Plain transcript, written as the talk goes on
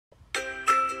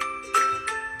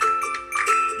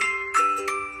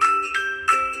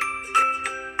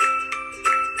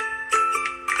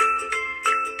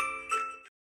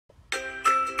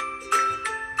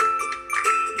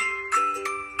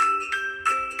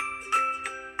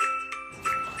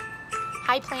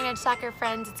Hi Planet Soccer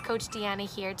friends, it's Coach Deanna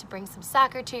here to bring some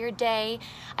soccer to your day.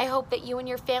 I hope that you and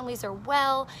your families are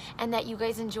well and that you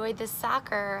guys enjoyed this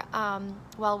soccer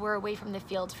while we're away from the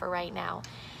field for right now.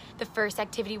 The first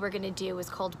activity we're going to do is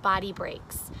called body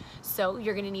breaks. So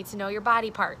you're going to need to know your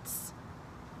body parts.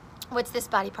 What's this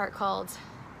body part called?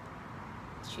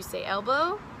 Did you say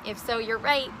elbow? If so, you're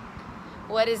right.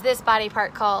 What is this body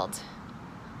part called?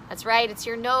 That's right, it's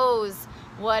your nose.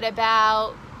 What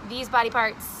about these body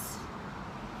parts?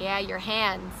 Yeah, your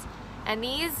hands. And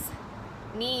these?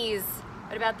 Knees.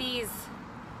 What about these?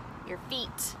 Your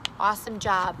feet. Awesome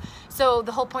job. So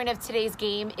the whole point of today's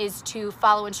game is to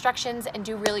follow instructions and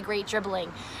do really great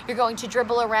dribbling. You're going to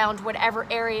dribble around whatever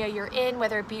area you're in,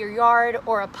 whether it be your yard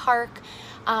or a park.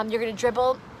 You're going to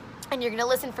dribble and you're going to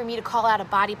listen for me to call out a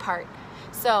body part.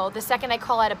 So the second I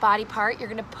call out a body part, you're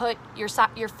going to put your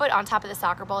foot on top of the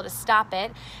soccer ball to stop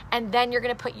it, and then you're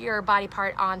going to put your body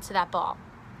part onto that ball.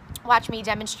 Watch me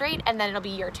demonstrate, and then it'll be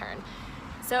your turn.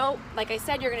 So, like I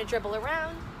said, you're going to dribble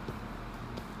around.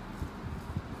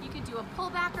 You could do a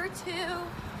pullback or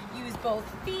two. Use both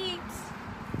feet.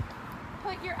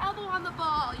 Put your elbow on the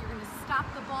ball. You're going to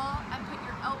stop the ball and put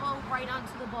your elbow right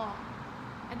onto the ball.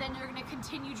 And then you're going to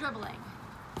continue dribbling.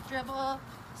 Dribble,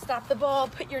 stop the ball,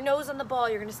 put your nose on the ball.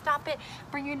 You're going to stop it,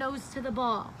 bring your nose to the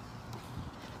ball.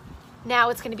 Now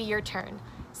it's going to be your turn.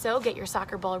 So get your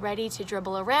soccer ball ready to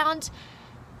dribble around.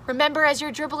 Remember, as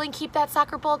you're dribbling, keep that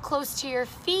soccer ball close to your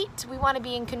feet. We want to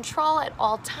be in control at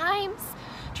all times.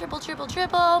 Dribble, dribble,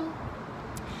 dribble.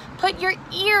 Put your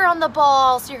ear on the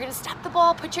ball. So you're going to stop the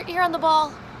ball, put your ear on the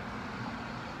ball.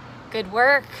 Good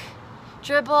work.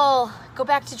 Dribble. Go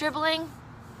back to dribbling.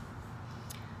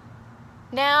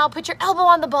 Now put your elbow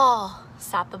on the ball.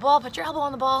 Stop the ball, put your elbow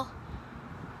on the ball.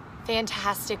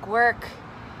 Fantastic work.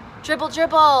 Dribble,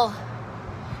 dribble.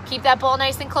 Keep that ball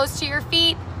nice and close to your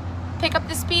feet. Pick up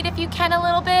the speed if you can a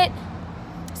little bit.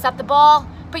 Stop the ball.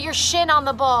 Put your shin on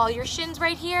the ball. Your shin's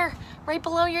right here, right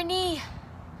below your knee.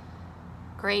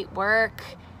 Great work.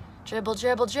 Dribble,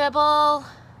 dribble, dribble. A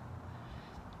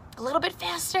little bit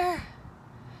faster.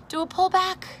 Do a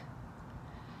pullback.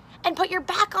 And put your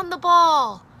back on the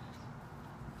ball.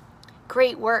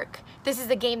 Great work. This is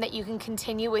a game that you can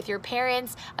continue with your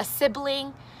parents, a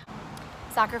sibling.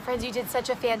 Soccer friends, you did such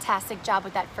a fantastic job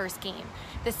with that first game.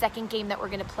 The second game that we're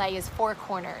going to play is 4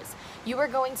 corners. You are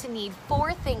going to need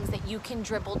 4 things that you can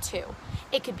dribble to.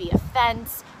 It could be a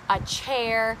fence, a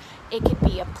chair, it could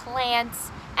be a plant,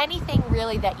 anything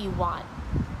really that you want.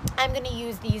 I'm going to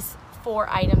use these 4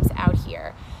 items out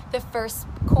here. The first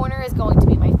corner is going to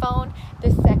be my phone.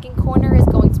 The second corner is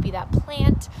going to be that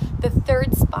plant. The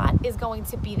third spot is going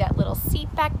to be that little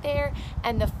seat back there.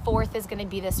 And the fourth is going to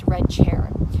be this red chair.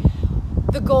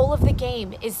 The goal of the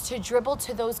game is to dribble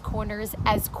to those corners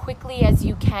as quickly as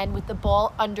you can with the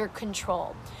ball under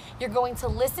control. You're going to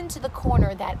listen to the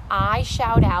corner that I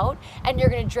shout out, and you're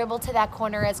going to dribble to that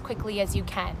corner as quickly as you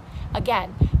can.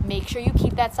 Again, make sure you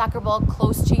keep that soccer ball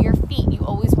close to your feet. You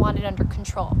always want it under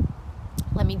control.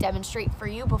 Let me demonstrate for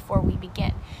you before we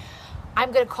begin.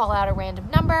 I'm going to call out a random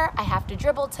number. I have to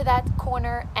dribble to that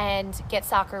corner and get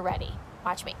soccer ready.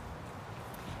 Watch me.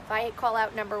 If I call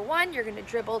out number 1, you're going to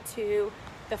dribble to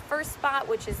the first spot,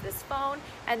 which is this phone,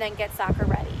 and then get soccer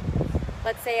ready.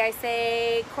 Let's say I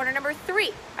say corner number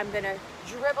 3. I'm going to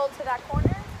dribble to that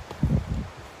corner.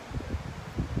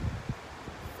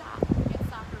 Stop, get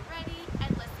soccer ready,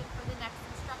 and listen for the next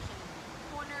instruction.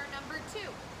 Corner number 2.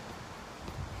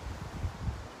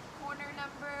 Corner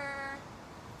number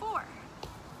 4.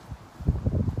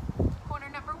 Corner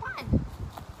number 1.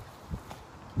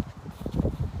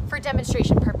 For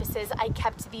demonstration purposes, I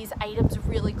kept these items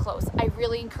really close. I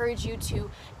really encourage you to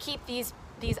keep these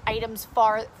items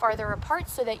farther apart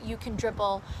so that you can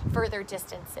dribble further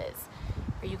distances.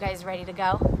 Are you guys ready to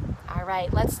go? All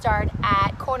right, let's start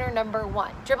at corner number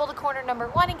 1. Dribble to corner number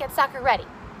 1 and get soccer ready.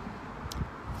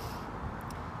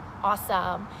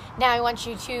 Awesome. Now I want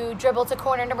you to dribble to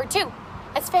corner number 2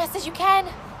 as fast as you can.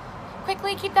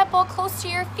 Quickly, keep that ball close to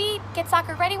your feet. Get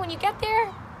soccer ready when you get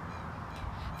there.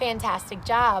 Fantastic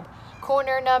job.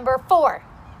 Corner number 4.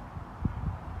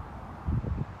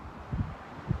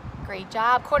 Great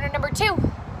job. Corner number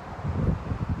 2.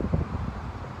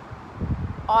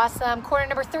 Awesome. Corner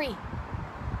number 3.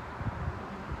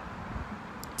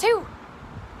 2.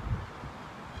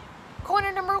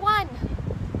 Corner number 1.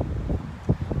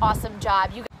 Awesome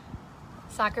job.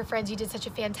 Soccer friends, you did such a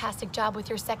fantastic job with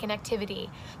your second activity.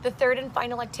 The third and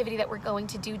final activity that we're going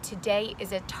to do today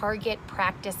is a target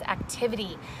practice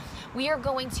activity. We are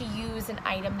going to use an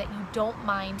item that you don't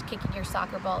mind kicking your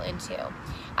soccer ball into.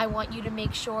 I want you to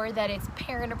make sure that it's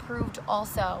parent approved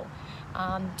also.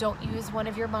 Don't use one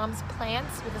of your mom's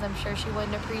plants, because I'm sure she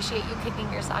wouldn't appreciate you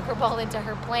kicking your soccer ball into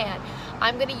her plant.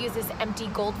 I'm gonna use this empty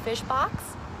goldfish box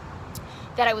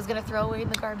that I was gonna throw away in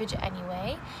the garbage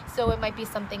anyway, so it might be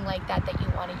something like that that you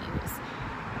wanna use.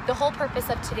 The whole purpose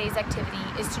of today's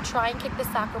activity is to try and kick the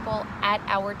soccer ball at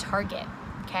our target,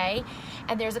 okay?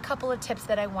 And there's a couple of tips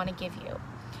that I wanna give you.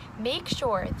 Make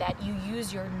sure that you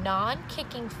use your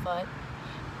non-kicking foot.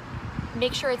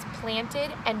 Make sure it's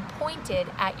planted and pointed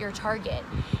at your target.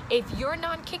 If your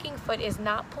non-kicking foot is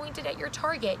not pointed at your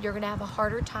target, you're gonna have a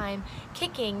harder time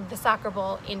kicking the soccer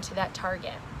ball into that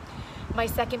target. My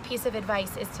second piece of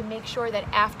advice is to make sure that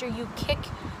after you kick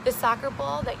the soccer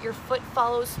ball, that your foot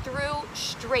follows through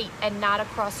straight and not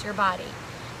across your body.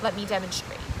 Let me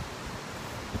demonstrate.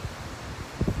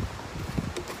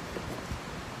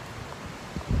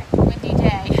 Windy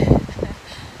day.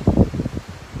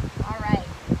 All right,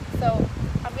 so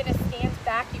I'm gonna stand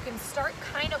back. You can start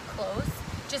kind of close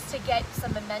just to get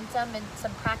some momentum and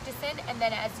some practice in, and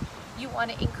then as you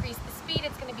want to increase the speed,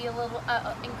 it's going to be a little,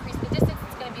 increase the distance,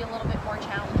 it's going to be a little bit more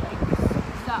challenging.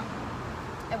 So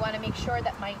I want to make sure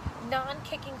that my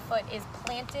non-kicking foot is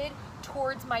planted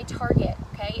towards my target,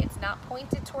 okay? It's not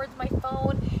pointed towards my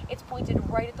phone, it's pointed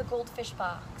right at the goldfish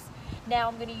box. Now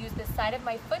I'm going to use the side of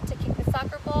my foot to kick the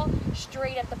soccer ball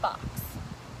straight at the box.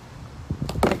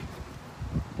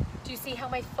 Do you see how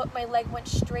my leg went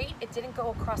straight? It didn't go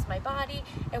across my body,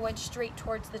 it went straight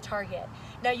towards the target.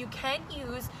 Now you can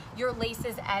use your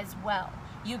laces as well.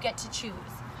 You get to choose.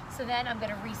 So then I'm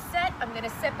gonna reset, I'm gonna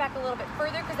sit back a little bit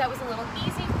further because that was a little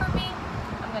easy for me.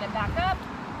 I'm gonna back up,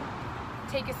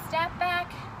 take a step back,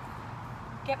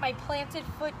 get my planted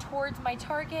foot towards my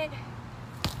target,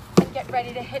 and get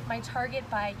ready to hit my target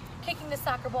by kicking the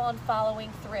soccer ball and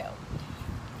following through.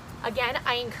 Again,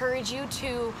 I encourage you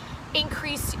to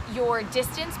increase your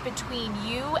distance between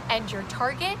you and your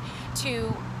target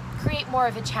to create more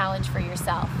of a challenge for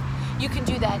yourself. You can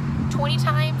do that 20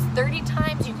 times, 30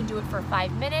 times, you can do it for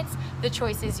 5 minutes. The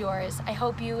choice is yours. I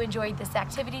hope you enjoyed this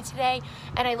activity today,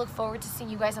 and I look forward to seeing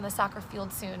you guys on the soccer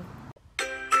field soon.